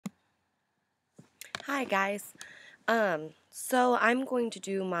Hi guys. So I'm going to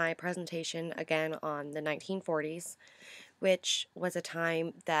do my presentation again on the 1940s, which was a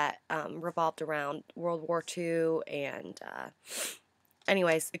time that revolved around World War II. And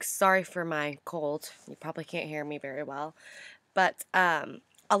anyways, sorry for my cold. You probably can't hear me very well, but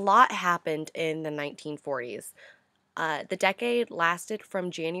a lot happened in the 1940s. The decade lasted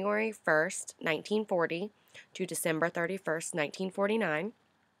from January 1st, 1940, to December 31st, 1949,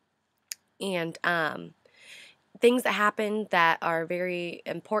 and things that happened that are very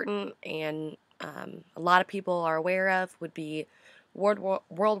important and a lot of people are aware of would be World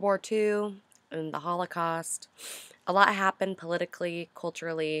War II and the Holocaust. A lot happened politically,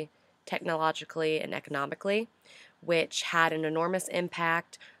 culturally, technologically, and economically, which had an enormous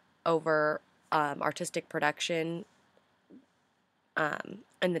impact over artistic production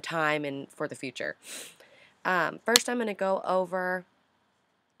in the time and for the future. First, I'm going to go over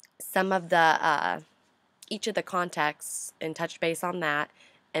some of the each of the contexts and touch base on that,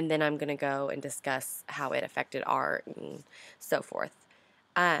 and then I'm going to go and discuss how it affected art and so forth.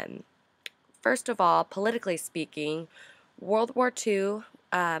 Um, First of all, politically speaking, World War II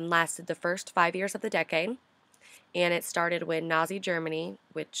lasted the first 5 years of the decade, and it started when Nazi Germany,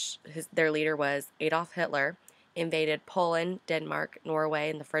 which their leader was Adolf Hitler, invaded Poland, Denmark, Norway,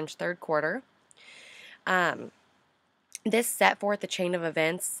 and the French Third Quarter. This set forth a chain of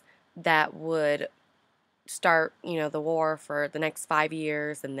events that would start, the war for the next 5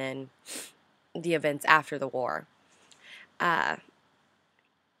 years and then the events after the war. Uh,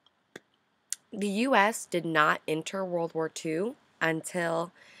 the U.S. did not enter World War II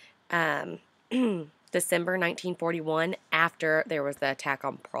until um, December 1941 after there was the attack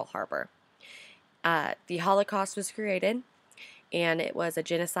on Pearl Harbor. The Holocaust was created, and it was a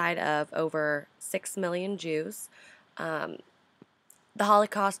genocide of over 6 million Jews. Um, the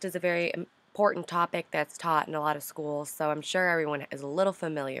Holocaust is a very important topic that's taught in a lot of schools, so I'm sure everyone is a little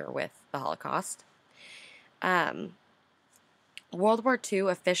familiar with the Holocaust. World War II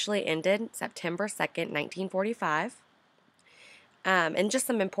officially ended September 2nd, 1945. And just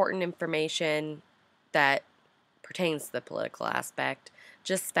some important information that pertains to the political aspect.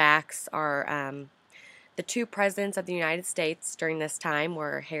 Just facts are the two presidents of the United States during this time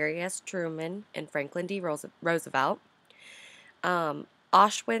were Harry S. Truman and Franklin D. Roosevelt.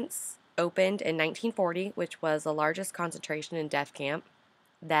 Auschwitz opened in 1940, which was the largest concentration and death camp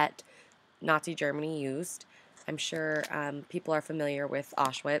that Nazi Germany used. I'm sure people are familiar with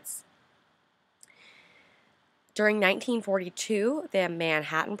Auschwitz. During 1942, the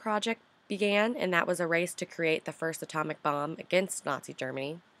Manhattan Project began, and that was a race to create the first atomic bomb against Nazi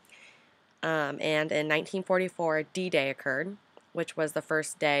Germany. And in 1944, D-Day occurred, which was the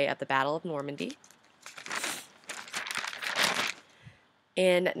first day of the Battle of Normandy.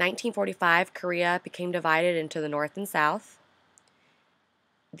 In 1945, Korea became divided into the North and South.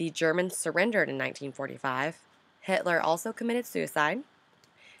 The Germans surrendered in 1945. Hitler also committed suicide.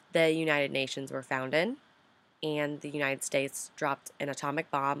 The United Nations were founded, and the United States dropped an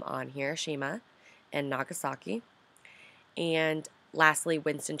atomic bomb on Hiroshima and Nagasaki. And lastly,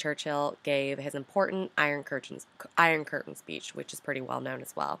 Winston Churchill gave his important Iron Curtain speech, which is pretty well known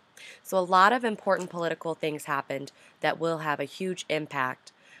as well. So a lot of important political things happened that will have a huge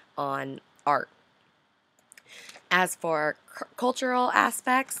impact on art. As for cultural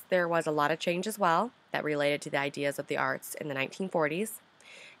aspects, there was a lot of change as well that related to the ideas of the arts in the 1940s.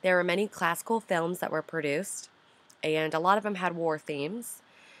 There were many classical films that were produced, and a lot of them had war themes.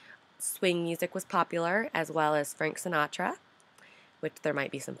 Swing music was popular, as well as Frank Sinatra, which there might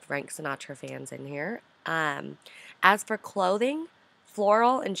be some Frank Sinatra fans in here. As for clothing,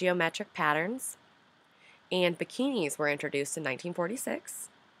 floral and geometric patterns and bikinis were introduced in 1946.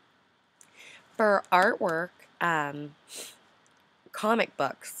 For artwork, comic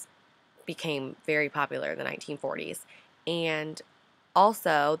books became very popular in the 1940s, and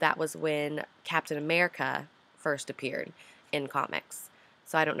also that was when Captain America first appeared in comics.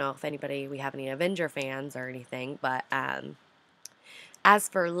 So I don't know if we have any Avenger fans or anything, but as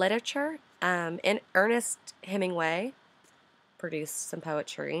for literature, Ernest Hemingway produced some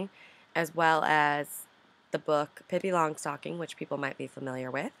poetry, as well as the book Pippi Longstocking, which people might be familiar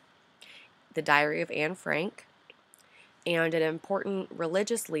with, The Diary of Anne Frank, and an important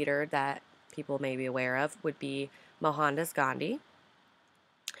religious leader that people may be aware of would be Mohandas Gandhi.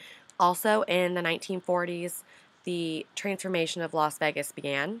 Also in the 1940s, the transformation of Las Vegas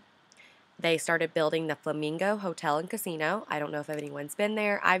began. They started building the Flamingo Hotel and Casino. I don't know if anyone's been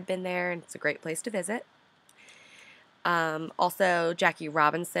there. I've been there, and it's a great place to visit. Also, Jackie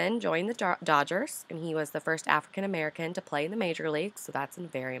Robinson joined the Dodgers, and he was the first African American to play in the major leagues, so that's a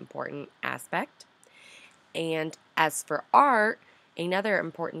very important aspect. And as for art, another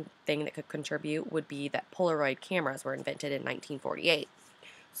important thing that could contribute would be that Polaroid cameras were invented in 1948.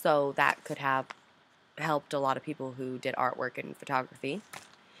 So that could have helped a lot of people who did artwork and photography.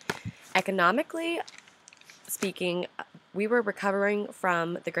 Economically speaking, we were recovering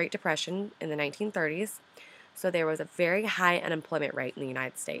from the Great Depression in the 1930s, so there was a very high unemployment rate in the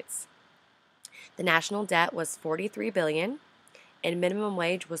United States. The national debt was $43 billion, and minimum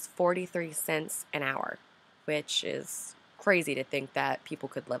wage was 43 cents an hour, which is crazy to think that people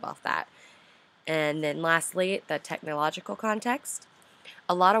could live off that. And then lastly, the technological context.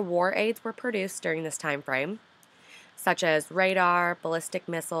 A lot of war aids were produced during this time frame, such as radar, ballistic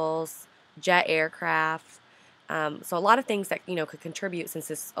missiles, jet aircraft. So a lot of things that could contribute, since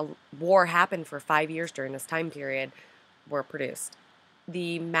this war happened for 5 years during this time period, were produced.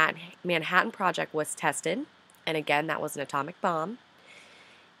 The Manhattan Project was tested, and again, that was an atomic bomb.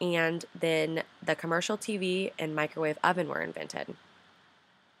 And then the commercial TV and microwave oven were invented.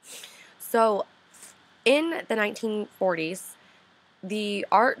 So in the 1940s, the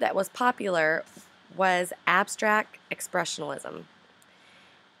art that was popular was abstract expressionism.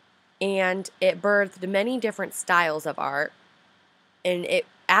 And it birthed many different styles of art. And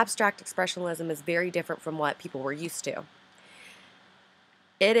abstract expressionism is very different from what people were used to.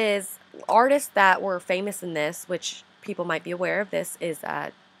 It is artists that were famous in this, which people might be aware of this, is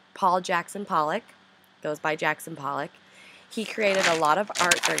Paul Jackson Pollock, goes by Jackson Pollock. He created a lot of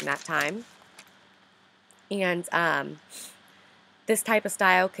art during that time. And this type of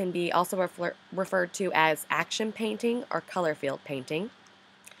style can be also referred to as action painting or color field painting.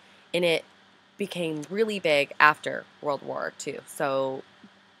 And it became really big after World War II, so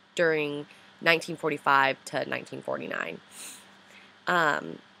during 1945 to 1949.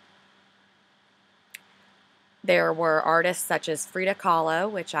 There were artists such as Frida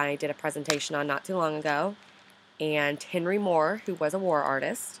Kahlo, which I did a presentation on not too long ago, and Henry Moore, who was a war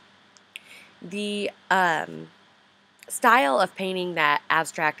artist. The style of painting that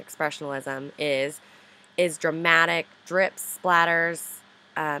abstract expressionism is dramatic, drips, splatters,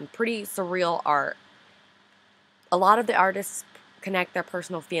 pretty surreal art. A lot of the artists connect their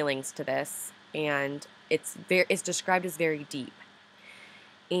personal feelings to this, and it's described as very deep.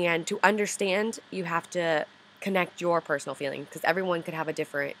 And to understand, you have to connect your personal feelings, because everyone could have a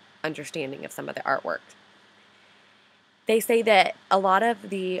different understanding of some of the artwork. They say that a lot of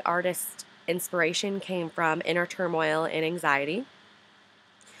the artist's inspiration came from inner turmoil and anxiety.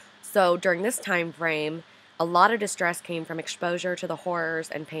 So during this time frame, a lot of distress came from exposure to the horrors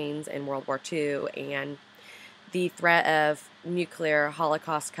and pains in World War II and the threat of nuclear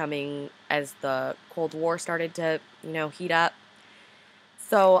holocaust coming as the Cold War started to, heat up.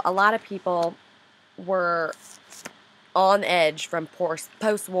 So a lot of people were on edge from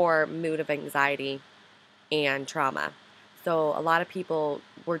post-war mood of anxiety and trauma. So a lot of people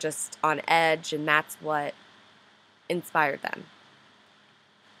were just on edge, and that's what inspired them.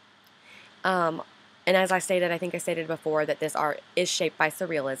 And as I stated before, that this art is shaped by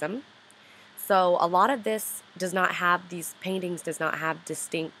surrealism. So a lot of this these paintings does not have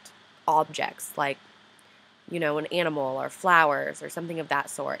distinct objects like, an animal or flowers or something of that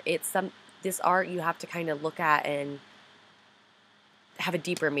sort. This art you have to kind of look at and have a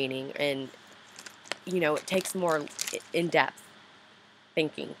deeper meaning, and, it takes more in-depth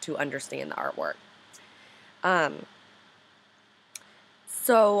thinking to understand the artwork.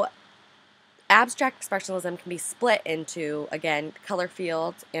 So abstract expressionism can be split into, again, color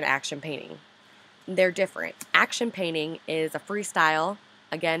field and action painting. They're different. Action painting is a freestyle,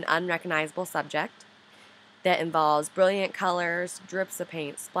 again, unrecognizable subject that involves brilliant colors, drips of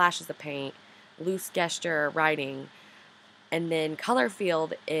paint, splashes of paint, loose gesture, writing. And then color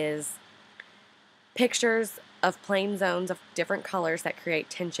field is pictures of plain zones of different colors that create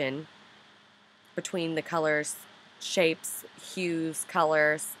tension between the colors, shapes, hues,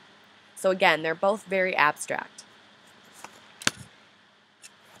 colors. So again, they're both very abstract.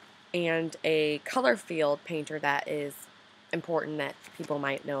 And a color field painter that is important that people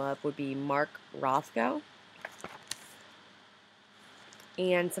might know of would be Mark Rothko.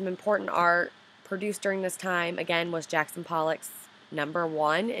 And some important art produced during this time, again, was Jackson Pollock's number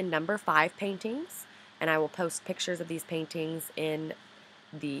 1 and number 5 paintings. And I will post pictures of these paintings in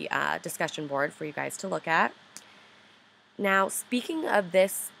the discussion board for you guys to look at. Now, speaking of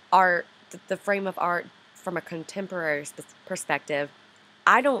this art, the frame of art from a contemporary perspective,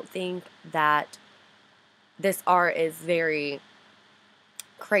 I don't think that this art is very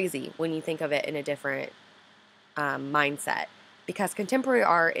crazy when you think of it in a different mindset, because contemporary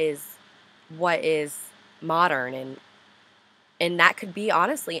art is what is modern And that could be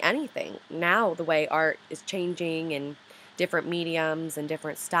honestly anything. Now the way art is changing and different mediums and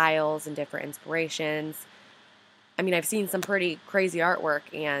different styles and different inspirations. I mean, I've seen some pretty crazy artwork,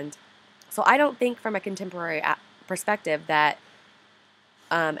 and so I don't think from a contemporary perspective that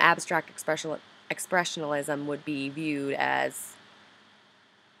abstract expressionism would be viewed as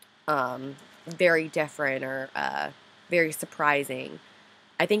very different or very surprising.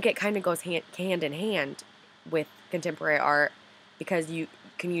 I think it kind of goes hand in hand with contemporary art because you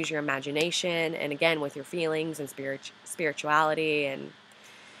can use your imagination and, again, with your feelings and spirituality. And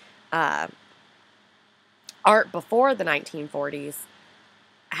art before the 1940s,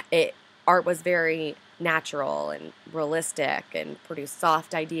 art was very natural and realistic and produced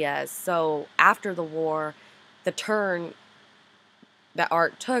soft ideas. So after the war, the turn that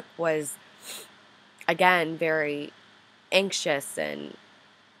art took was, again, very anxious and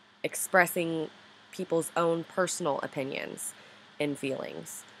expressing people's own personal opinions and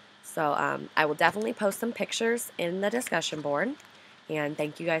feelings. So I will definitely post some pictures in the discussion board, and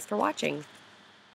thank you guys for watching.